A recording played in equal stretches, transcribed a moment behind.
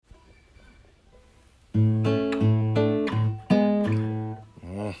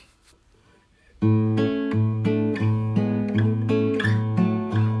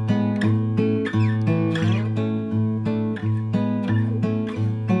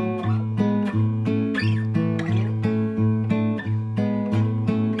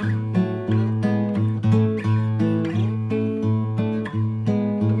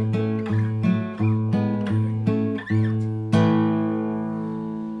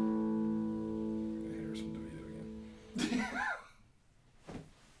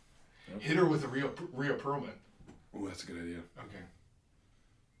Hit her with a Rhea Perlman. Oh, that's a good idea. Okay.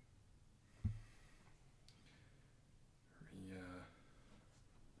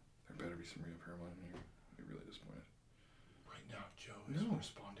 There better be some Rhea Perlman in here. I'd be really disappointed. Right now, Joe is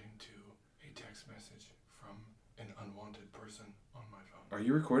responding to a text message from an unwanted person on my phone. Are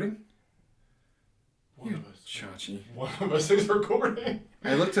you recording? One of us. Chachi. One of us is recording.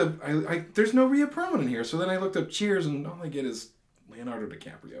 I looked up. There's no Rhea Perlman in here, so then I looked up Cheers, and all I get is Leonardo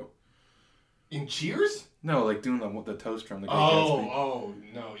DiCaprio. In Cheers? No, like doing the toast from the Great Gatsby. Gatsby. Oh,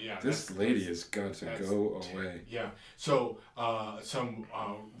 no, yeah. This lady has got to go away. Yeah. So, some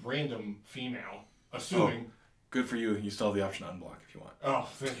random female, assuming... Oh, good for you. You still have the option to unblock if you want. Oh,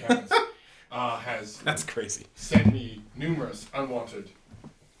 thank heavens. Has... That's crazy. Sent me numerous unwanted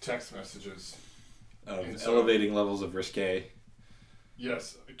text messages. Elevating levels of risque.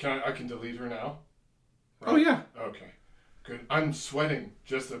 Yes. I can delete her now? Right? Oh, yeah. Okay. Good. I'm sweating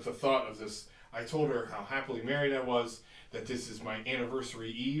just at the thought of this. I told her how happily married I was, that this is my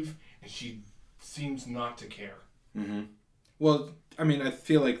anniversary eve, and she seems not to care. Mm-hmm. Well, I mean, I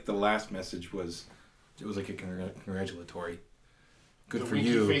feel like the last message was like a congratulatory. Good for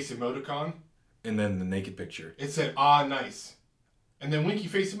you. The winky face emoticon. And then the naked picture. It said, ah, nice. And then winky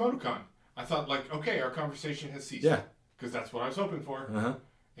face emoticon. I thought, like, okay, our conversation has ceased. Yeah. Because that's what I was hoping for. Uh-huh.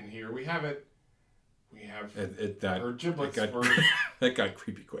 And here we have it. We have her giblets. That got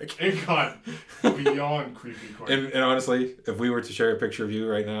creepy quick. It got beyond creepy quick. And honestly, if we were to share a picture of you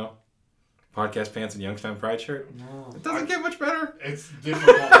right now, podcast pants and Youngstown Pride shirt, it doesn't get much better. It's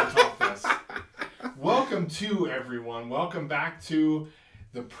difficult to top this. Welcome to everyone. Welcome back to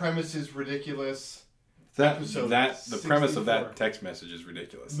The Premise is Ridiculous. The premise of that text message is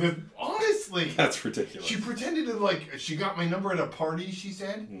ridiculous. Honestly. That's ridiculous. She pretended to, she got my number at a party, she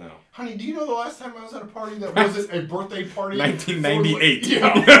said. No. Honey, do you know the last time I was at a party that wasn't a birthday party? 1998.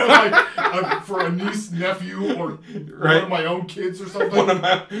 For a niece, nephew, or one of my own kids or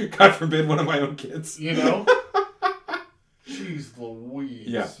something. God forbid, one of my own kids. You know? Jeez Louise.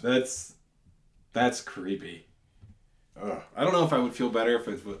 Yeah, that's creepy. Ugh. I don't know if I would feel better if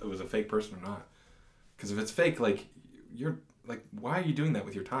it was a fake person or not. Because if it's fake, you're why are you doing that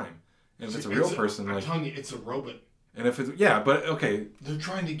with your time? And if it's a real person, I'm telling you, it's a robot. And if it's but okay. They're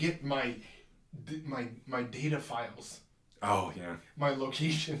trying to get my data files. Oh yeah. My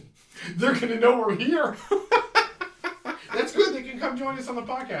location. They're gonna know we're here. That's good. They can come join us on the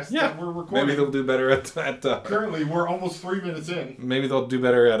podcast that we're recording. Maybe they'll do better at Currently, we're almost 3 minutes in. Maybe they'll do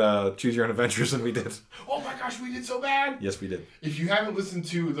better at Choose Your Own Adventures than we did. Oh my gosh, we did so bad. Yes, we did. If you haven't listened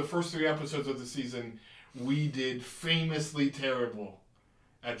to the first 3 episodes of the season, we did famously terrible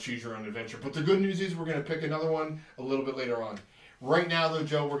at Choose Your Own Adventure. But the good news is we're going to pick another one a little bit later on. Right now, though,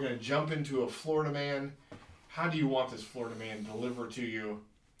 Joe, we're going to jump into a Florida man. How do you want this Florida man delivered to you?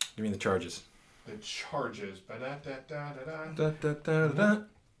 You mean the charges? The charges.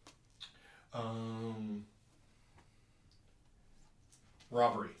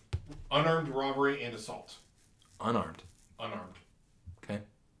 Robbery. Unarmed robbery and assault. Unarmed. Okay.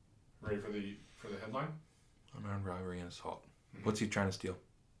 Ready for the headline? Unarmed robbery and assault. Mm-hmm. What's he trying to steal?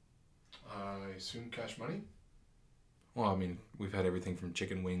 I assume cash money? Well, I mean, we've had everything from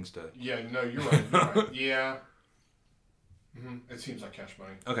chicken wings to... Yeah, no, you're right. Right. Yeah. Mm-hmm. It seems like cash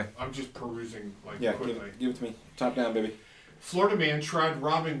money. Okay. I'm just perusing, quickly. Give it to me. Top down, baby. Florida man tried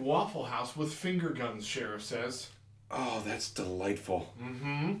robbing Waffle House with finger guns, sheriff says. Oh, that's delightful.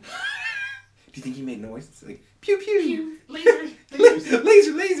 Mm-hmm. Do you think he made noise? It's like, pew, pew. Pew. Laser.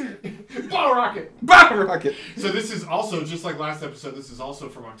 Laser. Bottle rocket. So this is also, just like last episode, this is also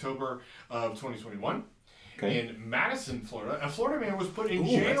from October of 2021. Okay. In Madison, Florida. A Florida man was put in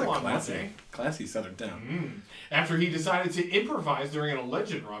jail on Monday. Classy Southern town. After he decided to improvise during an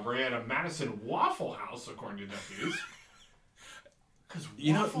alleged robbery at a Madison Waffle House, according to deputies. Because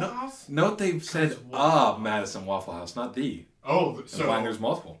Waffle House? Note they've said Madison Waffle House, not the. Oh, so there's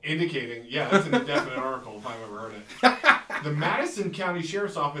multiple. Indicating, that's an indefinite article if I've ever heard it. The Madison County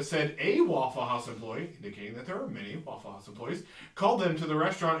Sheriff's Office said a Waffle House employee, indicating that there are many Waffle House employees, called them to the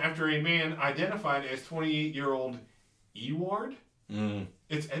restaurant after a man identified as 28-year-old Eward.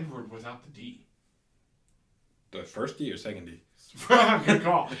 It's Edward without the D. The first D or second D? Good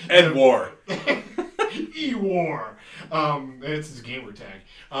call. Edward. Eward. It's his gamer tag.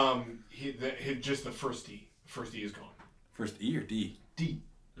 Just the first D. First D is gone. First E or D? D.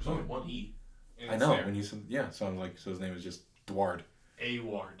 There's only one E. I know. When you said, so I'm like, so his name is just Dward.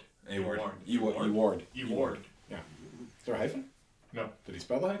 Eward. Eward. Yeah. Is there a hyphen? No. Did he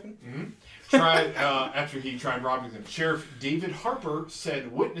spell the hyphen? Mm-hmm. After he tried robbing them. Sheriff David Harper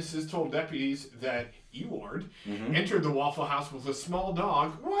said witnesses told deputies that Eward entered the Waffle House with a small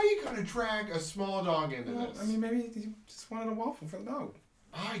dog. Why are you going to drag a small dog into this? I mean, maybe he just wanted a waffle for the dog.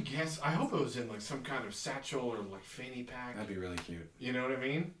 I guess. I hope it was in like some kind of satchel or like fanny pack. That'd be really cute. You know what I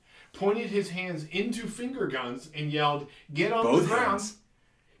mean? Pointed his hands into finger guns and yelled, "Get on Both the ground." hands.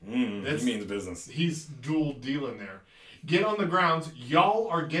 He means business. He's dual dealing there. Get on the grounds. Y'all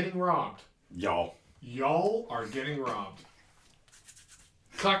are getting robbed. Y'all are getting robbed.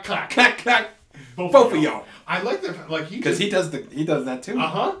 Clack, clack. Clack, clack. Both of y'all. I like that. Like because he does that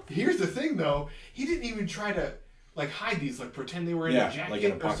too. Here's the thing, though. He didn't even try to like hide these, like pretend they were in a jacket like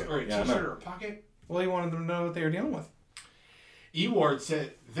in a pocket. or a t-shirt or a pocket. Well, he wanted them to know what they were dealing with. Eward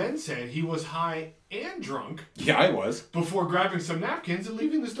said he was high and drunk. Yeah, I was. Before grabbing some napkins and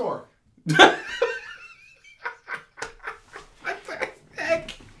leaving the store. What the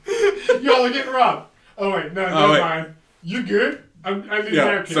heck? Y'all are getting robbed. Oh wait, no, never mind. You good? I need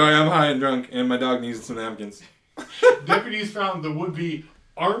napkins. Sorry, I'm high and drunk, and my dog needs some napkins. Deputies found the would-be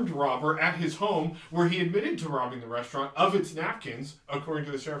armed robber at his home, where he admitted to robbing the restaurant of its napkins, according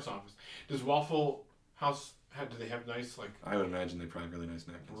to the sheriff's office. Does Waffle House do they have nice like? I would imagine they probably have really nice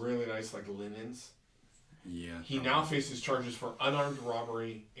napkins. Really nice like linens. Yeah. He now faces charges for unarmed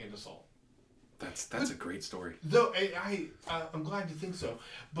robbery and assault. That's a great story. Though I'm glad to think so,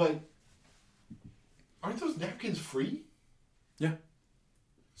 but aren't those napkins free? Yeah.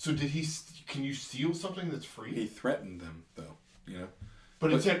 So can you steal something that's free? He threatened them, though. You know.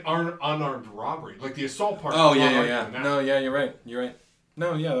 But it said unarmed robbery, like the assault part. Oh yeah. No, yeah, you're right.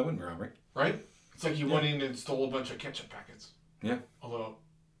 No, yeah, that wouldn't be robbery. Right? It's like he went in and stole a bunch of ketchup packets. Yeah. Although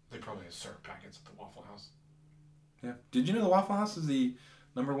they probably have syrup packets at the Waffle House. Yeah. Did you know the Waffle House is the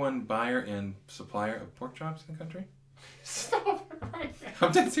 #1 buyer and supplier of pork chops in the country? Stop it right now.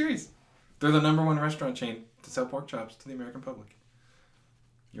 I'm dead serious. They're the #1 restaurant chain to sell pork chops to the American public.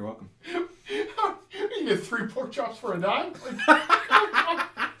 You're welcome. You get 3 pork chops for a dime?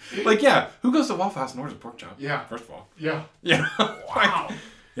 Like, yeah, who goes to Waffle House and orders a pork chop? Yeah. First of all. Yeah. Yeah. Wow.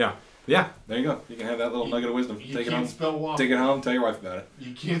 Yeah. Yeah, there you go. You can have that little nugget of wisdom. Take it home. Spell waffle. Take it home. Tell your wife about it.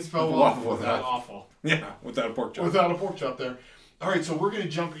 You can't spell waffle without awful. Yeah, without a pork chop. Without a pork chop there. All right, so we're going to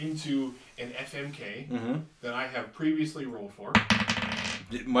jump into an FMK that I have previously rolled for.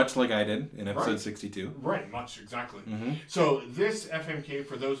 Much like I did in episode 62. Right, much, exactly. So this FMK,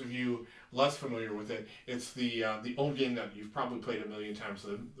 for those of you less familiar with it, it's the old game that you've probably played a million times,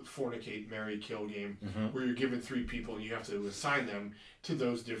 the fornicate, marry, kill game, where you're given 3 people and you have to assign them to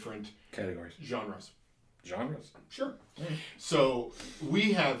those different categories. Genres. Sure. So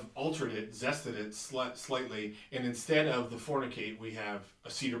we have altered it, zested it slightly, and instead of the fornicate, we have a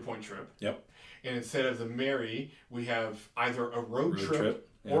Cedar Point trip. Yep. And instead of the marry, we have either a road trip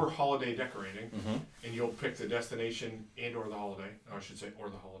or holiday decorating, and you'll pick the destination and or the holiday, or I should say, or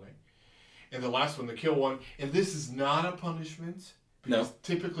the holiday. And the last one, the kill one, and this is not a punishment, because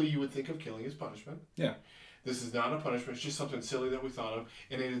typically you would think of killing as punishment. Yeah. This is not a punishment, it's just something silly that we thought of,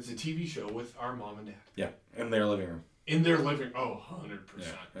 and it's a TV show with our mom and dad. Yeah, in their living room. In their living 100%. Yeah,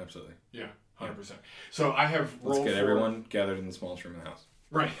 absolutely. Yeah, 100%. So I have rolled Let's get everyone gathered in the smallest room in the house.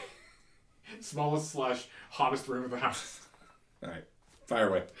 Right. Smallest / hottest room of the house. All right, fire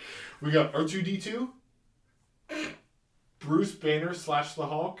away. We got R2-D2, Bruce Banner / the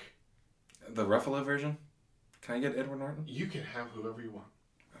Hulk. The Ruffalo version. Can I get Edward Norton? You can have whoever you want.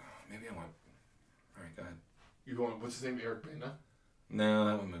 Maybe I want. All right, go ahead. You going? What's his name? Eric Bana? No,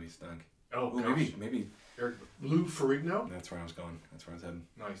 that one maybe stunk. Oh, maybe. Eric Lou Ferrigno. That's where I was going. That's where I was heading.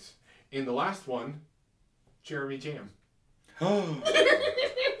 Nice. In the last one, Jeremy Jam. Oh.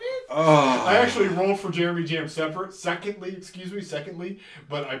 I actually rolled for Jeremy Jam secondly,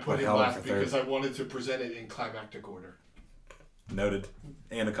 but I put him last because I wanted to present it in climactic order. Noted.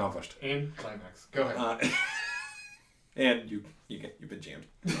 And accomplished. And climax. Go ahead. And you've been jammed.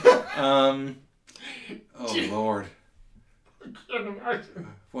 Oh Lord. I can't imagine.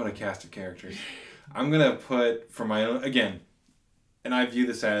 What a cast of characters. I'm gonna put for my own again, and I view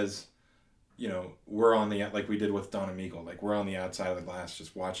this as, we're on the, like we did with Don and Meagle, like we're on the outside of the glass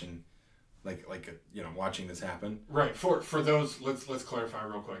just watching, watching this happen. Right. For those, let's clarify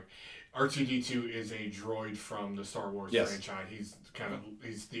real quick. R2-D2 is a droid from the Star Wars franchise. He's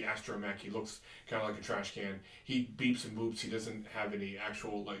the astromech. He looks kind of like a trash can. He beeps and boops. He doesn't have any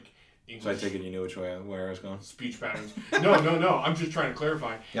actual English. So I take it you knew where I was going. Speech patterns. No. I'm just trying to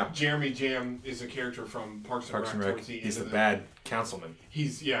clarify. Yeah. Jeremy Jam is a character from Parks and Rec. He's the bad councilman.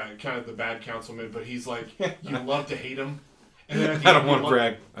 He's kind of the bad councilman, but he's like you love to hate him. And then I don't want to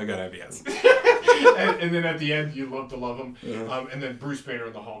brag. I got IBS. and then at the end, you love to love him. Uh-huh. And then Bruce Banner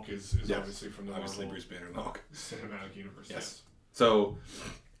and the Hulk is obviously from the obviously Marvel Bruce Banner and the Hulk cinematic universe. Yes. So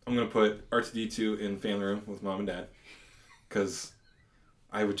I'm gonna put R2D2 in family room with mom and dad because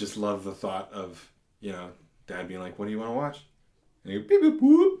I would just love the thought of dad being like, "What do you want to watch?" And he beep boop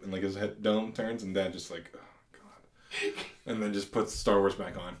boop, and like his head dome turns, and dad just like, "Oh God," and then just puts Star Wars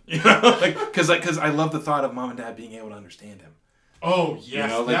back on. Because I love the thought of mom and dad being able to understand him. Oh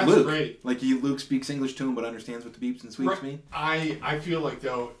yes, like that's Luke. great. Like Luke speaks English to him, but understands what the beeps and sweeps mean. I feel like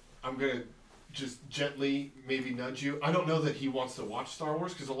though I'm gonna just gently maybe nudge you. I don't know that he wants to watch Star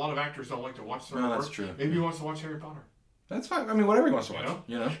Wars because a lot of actors don't like to watch Star Wars. No, that's true. Maybe he wants to watch Harry Potter. That's fine. I mean, whatever he wants to watch.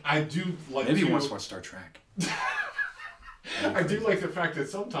 I do like. Maybe he wants to watch Star Trek. I do like the fact that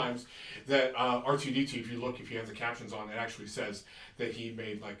sometimes that R2D2, if you have the captions on, it actually says that he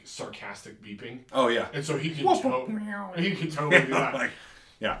made like sarcastic beeping. Oh yeah. And so he can totally do that.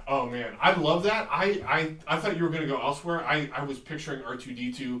 Yeah. Oh man, I love that. I thought you were gonna go elsewhere. I was picturing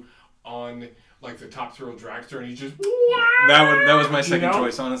R2D2 on like the Top Thrill dragster, and he just that was my second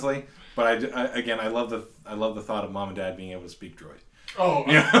choice, honestly. But I love the thought of mom and dad being able to speak droid. Oh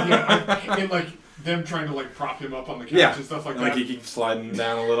yeah, and like them trying to like prop him up on the couch and stuff like that. Like he keeps sliding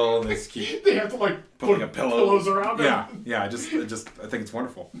down a little, and they have to like put pillows around him. Yeah. I think it's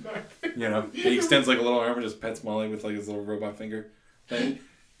wonderful. He extends like a little arm and just pets Molly with like his little robot finger thing.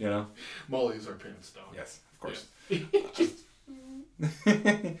 Molly is our parents' dog. Yes, of course.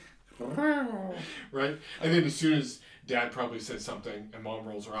 Right, and then as soon as Dad probably says something, and Mom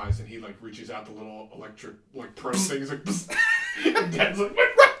rolls her eyes, and he like reaches out the little electric like probe thing. He's like, and Dad's like,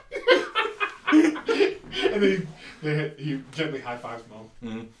 and then he gently high fives Mom.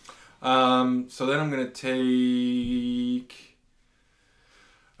 Mm-hmm. So then I'm gonna take.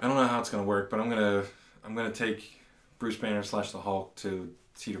 I don't know how it's gonna work, but I'm gonna take Bruce Banner / the Hulk to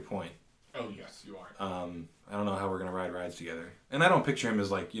Cedar Point. Oh yes, you are. I don't know how we're gonna ride rides together, and I don't picture him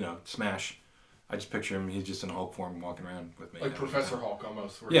as like Smash. I just picture him, he's just in Hulk form walking around with me. Like Professor Hulk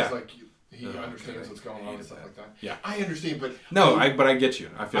almost, where he's like, he understands what's going on and stuff like that. Yeah. I understand, but... No, but I get you.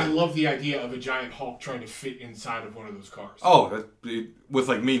 I love the idea of a giant Hulk trying to fit inside of one of those cars. Oh, with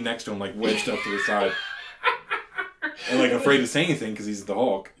like me next to him, like wedged up to the side. And like afraid to say anything because he's the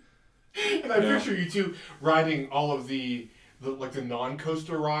Hulk. And I picture you two riding all of the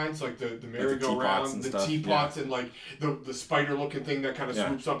non-coaster rides, like the merry-go-round, the teapots, and like the spider-looking thing that kind of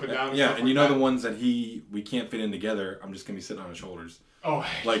swoops up and down. And you know the ones that we can't fit in together. I'm just gonna be sitting on his shoulders. Oh,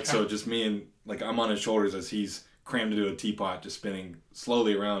 like so, just me and like I'm on his shoulders as he's crammed into a teapot, just spinning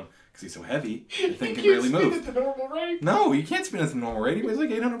slowly around because he's so heavy. The thing can barely move. At the normal rate. No, you can't spin at the normal rate. He weighs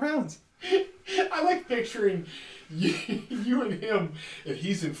like 800 pounds. I like picturing you and him, and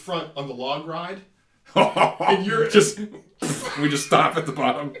he's in front on the log ride. And you're we just stop at the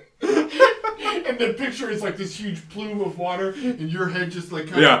bottom. And the picture is like this huge plume of water, and your head just like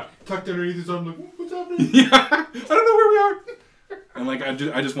kind of tucked underneath his arm, like, what's happening? Yeah, I don't know where we are. And like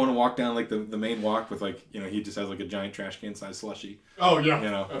I just want to walk down like the main walk with like he just has like a giant trash can size slushie. Oh yeah.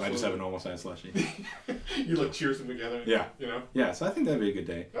 And I just have a normal size slushie. You like cheers them together. Yeah. Yeah, so I think that'd be a good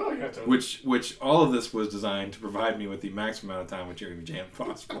day. Oh yeah, totally. Which all of this was designed to provide me with the maximum amount of time with Jeremy Jam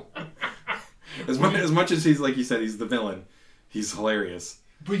possible. As much as he's like you said, he's the villain. He's hilarious.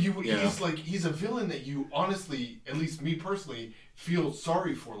 But he's a villain that you honestly, at least me personally, feel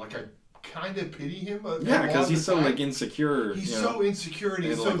sorry for. Like I kind of pity him. Yeah, because he's so like insecure. He's so insecure and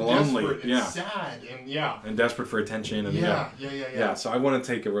he's so like lonely. Desperate and sad and desperate for attention. And yeah. So I want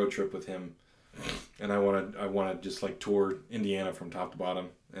to take a road trip with him, and I want to just like tour Indiana from top to bottom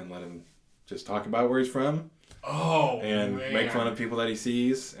and let him just talk about where he's from. Oh, and make fun of people that he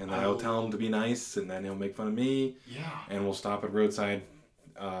sees, and then I'll tell him to be nice, and then he'll make fun of me. Yeah. And we'll stop at roadside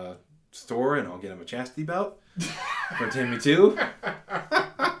store, and I'll get him a chastity belt for Timmy too.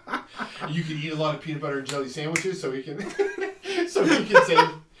 You can eat a lot of peanut butter and jelly sandwiches, so he can say,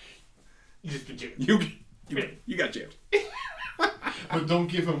 "Just be jammed." You got jammed. But don't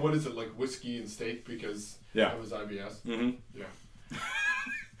give him like whiskey and steak because that was IBS. Mm-hmm. Yeah.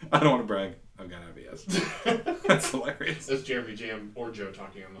 I don't want to brag. I've got IBS. That's hilarious. That's Jeremy Jam or Joe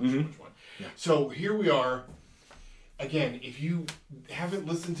talking. I'm not sure which one. Yeah. So here we are. Again, if you haven't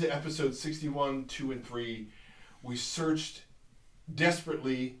listened to episodes 61, 2, and 3, we searched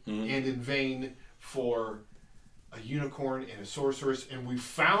desperately and in vain for a unicorn and a sorceress, and we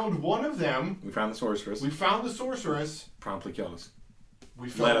found one of them. We found the sorceress. We found the sorceress. Promptly killed us.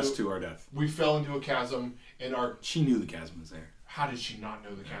 Led us to our death. We fell into a chasm, and She knew the chasm was there. How did she not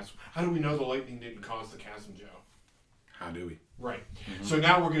know the chasm? How do we know the lightning didn't cause the chasm, Joe? How do we? Right. So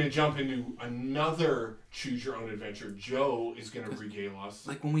now we're going to jump into another choose your own adventure. Joe is going to regale us.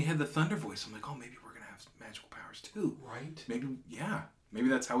 Like when we had the thunder voice, I'm like, oh, maybe we're going to have magical powers too. Right? Maybe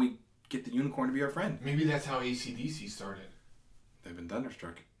that's how we get the unicorn to be our friend. Maybe that's how AC/DC started. They've been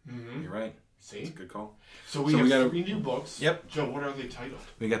thunderstruck. Mm-hmm. You're right. See? That's a good call. So we have 3 new books. Yep. Joe, what are they titled?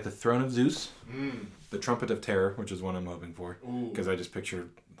 We got the Throne of Zeus, the Trumpet of Terror, which is one I'm hoping for. Because I just picture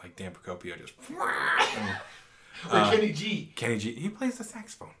like Dan Procopio just... or Kenny G. Kenny G. He plays the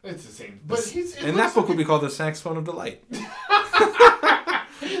saxophone. It's the same. But that book would be called The Saxophone of Delight.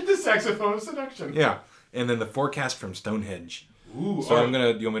 The Saxophone of Seduction. Yeah. And then the Forecast from Stonehenge. Ooh. So I'm going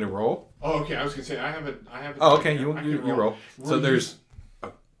to... Do you want me to roll? Oh, okay. I was going to say, I have it. Oh, okay. You roll. So there's...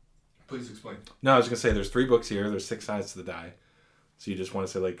 Please explain. No, I was going to say there's 3 books here. There's 6 sides to the die. So you just want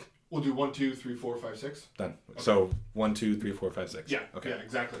to say like... We'll do 1, 2, 3, 4, 5, 6. Done. Okay. So 1, 2, 3, 4, 5, 6. Yeah. Okay. Yeah,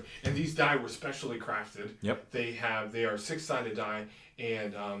 exactly. And these die were specially crafted. Yep. They are 6-sided die,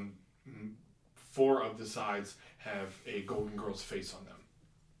 and 4 of the sides have a Golden Girl's face on them.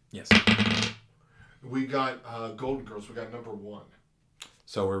 Yes. We got Golden Girls. We got number 1.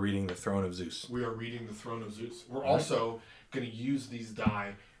 So we're reading the Throne of Zeus. We are reading the Throne of Zeus. We're also going to use these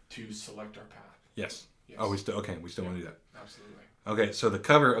die to select our path. Yes. Oh, we still want to do that. Absolutely. Okay, so the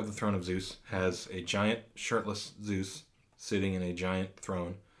cover of the Throne of Zeus has a giant shirtless Zeus sitting in a giant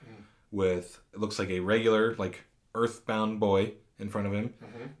throne with, it looks like a regular, like, earthbound boy in front of him,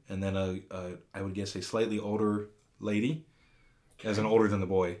 and then I would guess a slightly older lady, as in older than the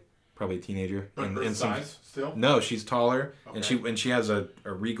boy, probably a teenager. But and size still? No, she's taller, and she has a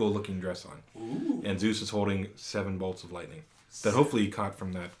regal looking dress on. Ooh. And Zeus is holding 7 bolts of lightning that hopefully he caught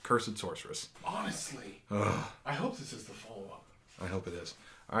from that cursed sorceress. Honestly. Ugh. I hope this is the follow-up. I hope it is.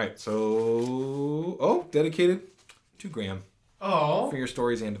 All right, so... dedicated to Graham. Oh. For your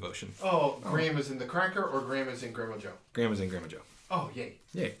stories and devotion. Oh, Graham is in the cracker or Graham is in Grandma Joe? Graham is in Grandma Joe. Oh, yay.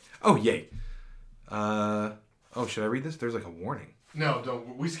 Yay. Oh, yay. Should I read this? There's like a warning. No,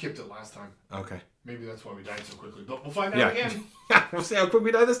 don't. We skipped it last time. Okay. Maybe that's why we died so quickly. But we'll find out again. We'll see how quick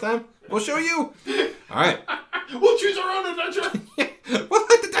we die this time. We'll show you. All right. We'll choose our own adventure. We'll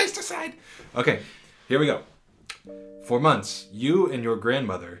let the dice decide. Okay, here we go. For months, you and your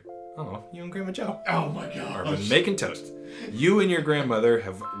grandmother... Oh, you and Grandma Joe. Oh, my gosh. Have been making toast. You and your grandmother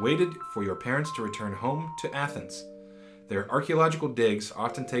have waited for your parents to return home to Athens. Their archaeological digs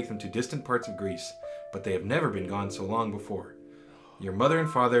often take them to distant parts of Greece, but they have never been gone so long before. Your mother and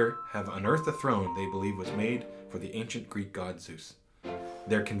father have unearthed a throne they believe was made for the ancient Greek god Zeus.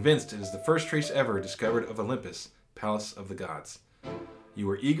 They're convinced it is the first trace ever discovered of Olympus, palace of the gods. You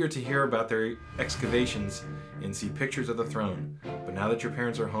were eager to hear about their excavations and see pictures of the throne, but now that your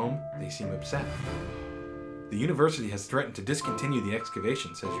parents are home, they seem upset. The university has threatened to discontinue the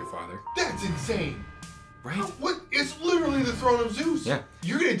excavation, says your father. That's insane. Right? What? It's literally the Throne of Zeus. Yeah.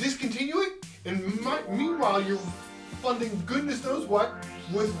 You're going to discontinue it? And meanwhile, you're funding goodness knows what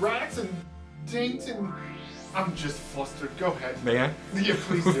with rats and taints and... I'm just flustered. Go ahead. May I? Yeah,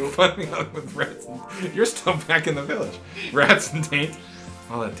 please do. Funding out with rats. You're still back in the village. Rats and taint.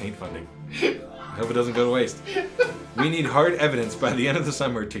 All that taint funding. I hope it doesn't go to waste. We need hard evidence by the end of the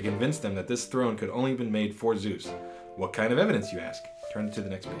summer to convince them that this throne could only have been made for Zeus. What kind of evidence, you ask? Turn to the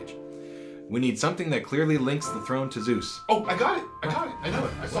next page. We need something that clearly links the throne to Zeus. Oh, I got it. I know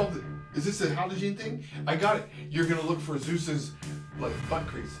it. I solved it. Is this a Halogen thing? I got it. You're going to look for Zeus's, like, butt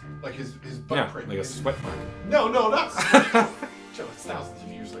crease. Like his butt print. Like a sweat mark. No, not sweat. Joe, it's thousands of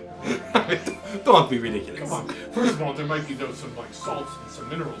years later. Don't be ridiculous. Come on. First of all, there might be some, like, salts and some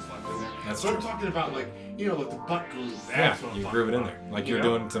minerals left in there. That's true. true. I'm talking about, like, like the butt groove. Yeah, That's what I'm you talking groove it in about. there. Like you're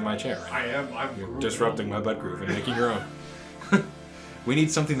doing to my chair right now. I'm You're disrupting my butt groove and making your own. We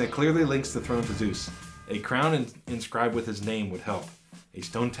need something that clearly links the throne to Zeus. A crown inscribed with his name would help. A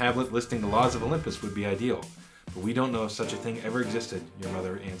stone tablet listing the laws of Olympus would be ideal. But we don't know if such a thing ever existed, your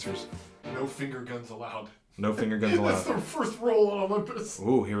mother answers. No finger guns allowed. No finger guns allowed. That's their first roll on Olympus.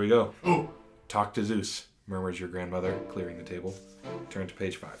 Ooh, here we go. Oh. Talk to Zeus, murmurs your grandmother, clearing the table. Turn to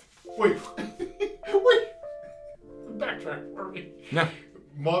page 5. Wait. Backtrack for me. No.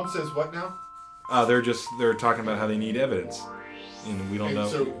 Mom says what now? They're talking about how they need evidence. And we don't know.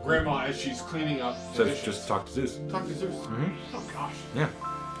 So grandma, as she's cleaning up the Says dishes, just talk to Zeus. talk to Zeus. Mm-hmm. Oh gosh. Yeah.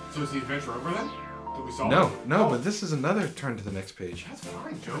 So is the adventure over then? Did we solve it? No, Oh, but this is another turn to the next page. that's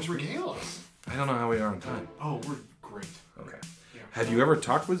fine, Joe. Regale us. I don't know how we are on time. Oh, we're great. Okay. Yeah. Have you ever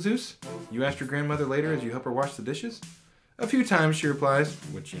talked with Zeus? You asked your grandmother later as you help her wash the dishes? A few times, she replies,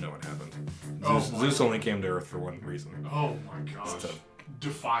 which you know what happened. Zeus only came to Earth for one reason. Oh my gosh. To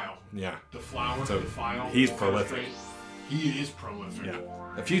Defile. Yeah. Deflower, So defile. he's prolific. He is prolific. Yeah.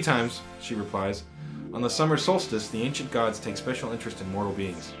 A few times, she replies, on the summer solstice, the ancient gods take special interest in mortal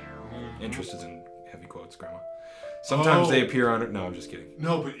beings. Interest is in heavy quotes, Grandma. Sometimes they appear on it. No, I'm just kidding.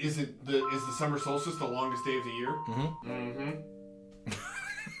 No, but is the summer solstice the longest day of the year? Mm-hmm. Mm-hmm.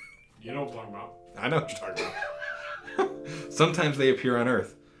 You know what I'm talking about. I know what you're talking about. Sometimes they appear on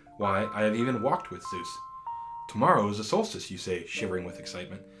Earth. Why, I have even walked with Zeus. Tomorrow is a solstice, you say, shivering with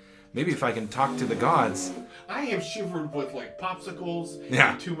excitement. Maybe if I can talk to the gods. I have shivered with like popsicles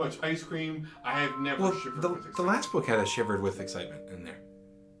Yeah. and too much ice cream. I have never shivered with excitement. The last book had a shivered with excitement in there.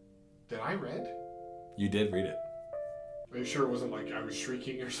 That I read? You did read it. Are you sure it wasn't like I was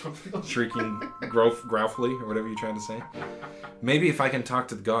shrieking or something? Shrieking groufly or whatever you're trying to say. Maybe if I can talk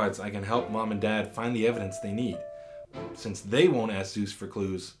to the gods, I can help Mom and Dad find the evidence they need. Since they won't ask Zeus for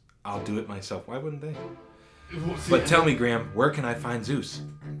clues, I'll do it myself. Why wouldn't they? Well, see, But tell me, Graham, where can I find Zeus?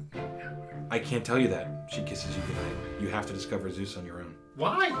 I can't tell you that. She kisses you goodnight. You have to discover Zeus on your own.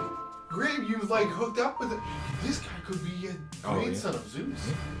 Why? Graham, you've like hooked up with it. This guy could be a grandson of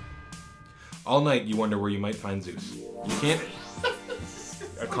Zeus. All night you wonder where you might find Zeus. You can't...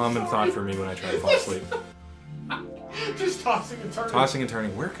 A common thought for me when I try to fall asleep. Just tossing and turning. Tossing and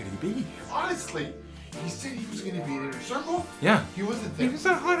turning. Where could he be? Honestly, he said he was going to be in Inner Circle. Yeah. He wasn't He there. was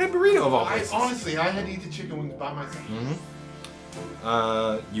a hothead burrito of all places. Honestly, I had to eat the chicken wings by myself.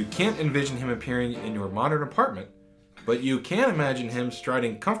 You can't envision him appearing in your modern apartment, but you can imagine him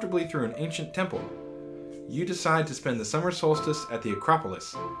striding comfortably through an ancient temple. You decide to spend the summer solstice at the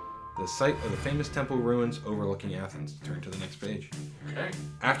Acropolis, the site of the famous temple ruins overlooking Athens. Turn to the next page. Okay.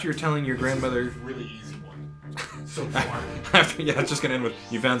 After you're telling your grandmother... This is a really easy one. So far. It's just going to end with,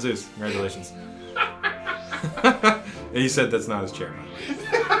 you found Zeus. Congratulations. He said that's not his chair.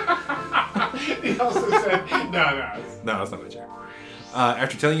 He also said, no. No, that's not my chair.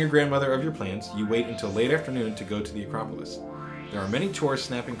 After telling your grandmother of your plans, you wait until late afternoon to go to the Acropolis. There are many tourists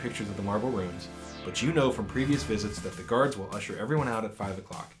snapping pictures of the marble ruins, but you know from previous visits that the guards will usher everyone out at 5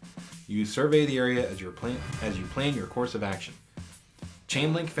 o'clock. You survey the area as you plan your course of action.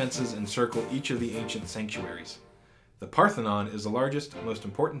 Chain link fences encircle each of the ancient sanctuaries. The Parthenon is the largest, most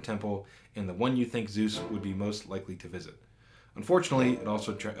important temple, and the one you think Zeus would be most likely to visit. Unfortunately, it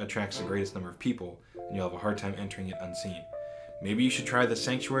also attracts the greatest number of people, and you'll have a hard time entering it unseen. Maybe you should try the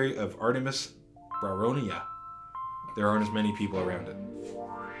sanctuary of Artemis Brauronia. There aren't as many people around it.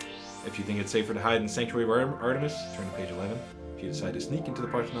 If you think it's safer to hide in the sanctuary of Artemis, turn to page 11. If you decide to sneak into the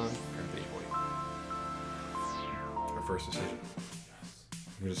Parthenon, turn to page 40. Our first decision.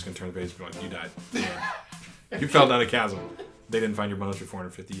 We're just going to turn the page and be like, you died. You fell down a chasm. They didn't find your bones for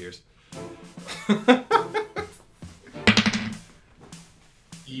 450 years.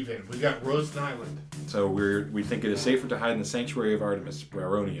 Even. We got Rosen Island. So we think it is safer to hide in the sanctuary of Artemis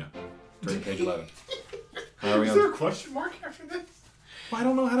Brauronia. Turn to page 11. How are we Is on? there a question mark after this? Well, I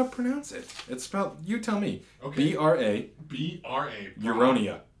don't know how to pronounce it. It's spelled, you tell me. Okay. B-R-A. B-R-A.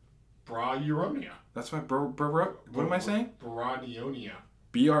 Euronia. Brauronia. That's what what am I saying? Brauronia.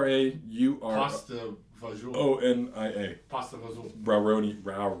 B-R-A-U-R... Pasta Vazul. O-N-I-A. Pasta Vazul. Brauronia.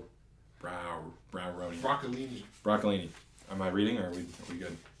 Broccolini. Am I reading or are we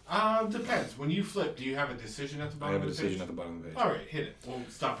good? Depends. When you flip, do you have a decision at the I bottom have a of the decision page? at the bottom of the page. Alright, hit it. We'll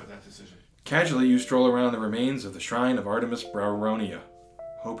stop at that decision. Casually, you stroll around the remains of the shrine of Artemis Brauronia,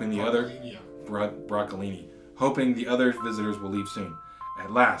 hoping the other visitors will leave soon.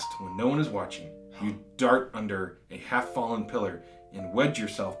 At last, when no one is watching, you dart under a half-fallen pillar and wedge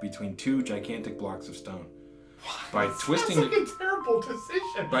yourself between two gigantic blocks of stone. By twisting, that's like a terrible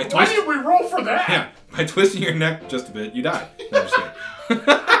decision. Why did we roll for that? Yeah, by twisting your neck just a bit, you die. No, I'm just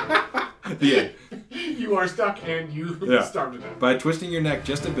kidding. The end. You are stuck and you starved to death. By twisting your neck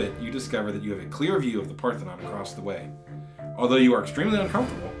just a bit, you discover that you have a clear view of the Parthenon across the way. Although you are extremely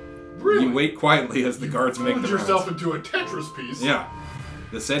uncomfortable, you wait quietly as the guards make the rounds. yourself into a Tetris piece. Yeah.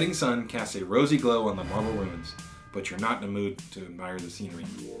 The setting sun casts a rosy glow on the marble ruins, but you're not in a mood to admire the scenery.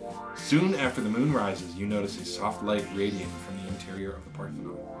 Soon after the moon rises, you notice a soft light radiating from the interior of the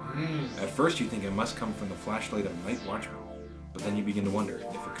Parthenon. At first you think it must come from the flashlight of Night Watchman, but then you begin to wonder if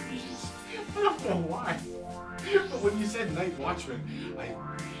it could be Zeus. I don't know why. But when you said Night Watchman, I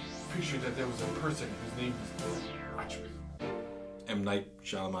pictured that there was a person whose name was Night Watchman. M. Night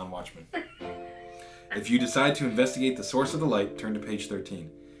Shyamalan Watchman. If you decide to investigate the source of the light, turn to page 13.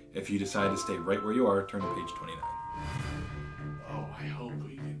 If you decide to stay right where you are, turn to page 29. Oh, I hope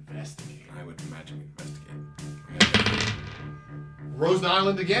we investigate. I would imagine we investigate. Rosen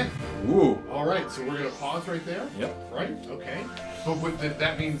Island again. Ooh. All right, so we're going to pause right there? Yep. Right? Okay. But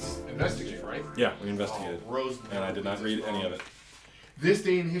that means investigate, right? Yeah, we investigated. Rosen and I did not read any of it. This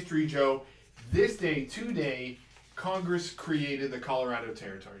day in history, Joe. This day, today, Congress created the Colorado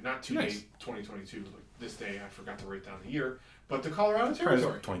Territory. Not to Nice. date, 2022. Like this day, I forgot to write down the year. But the Colorado Probably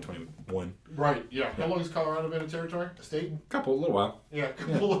Territory. 2021. Right, yeah. How long has Colorado been a territory? A state? Little while. Yeah,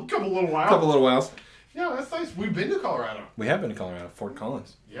 couple little while. Couple little whiles. Yeah, that's nice. We've been to Colorado. We have been to Colorado. Fort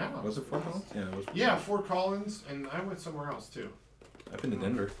Collins. Yeah. Was it Fort Collins? Yeah, it was. Yeah, Fort Collins, and I went somewhere else too. I've been to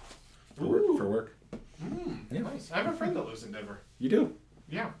Denver. Ooh. For work. Yeah. Nice. I have a friend that lives in Denver. You do?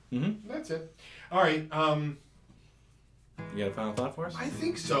 Yeah. Mm-hmm. That's it. All right. You got a final thought for us? I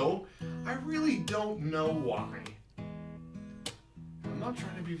think so. I really don't know why. I'm not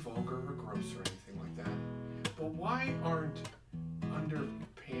trying to be vulgar or gross or anything like that. But why aren't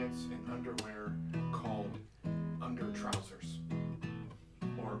underpants and underwear called under trousers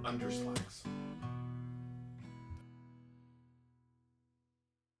or under slacks?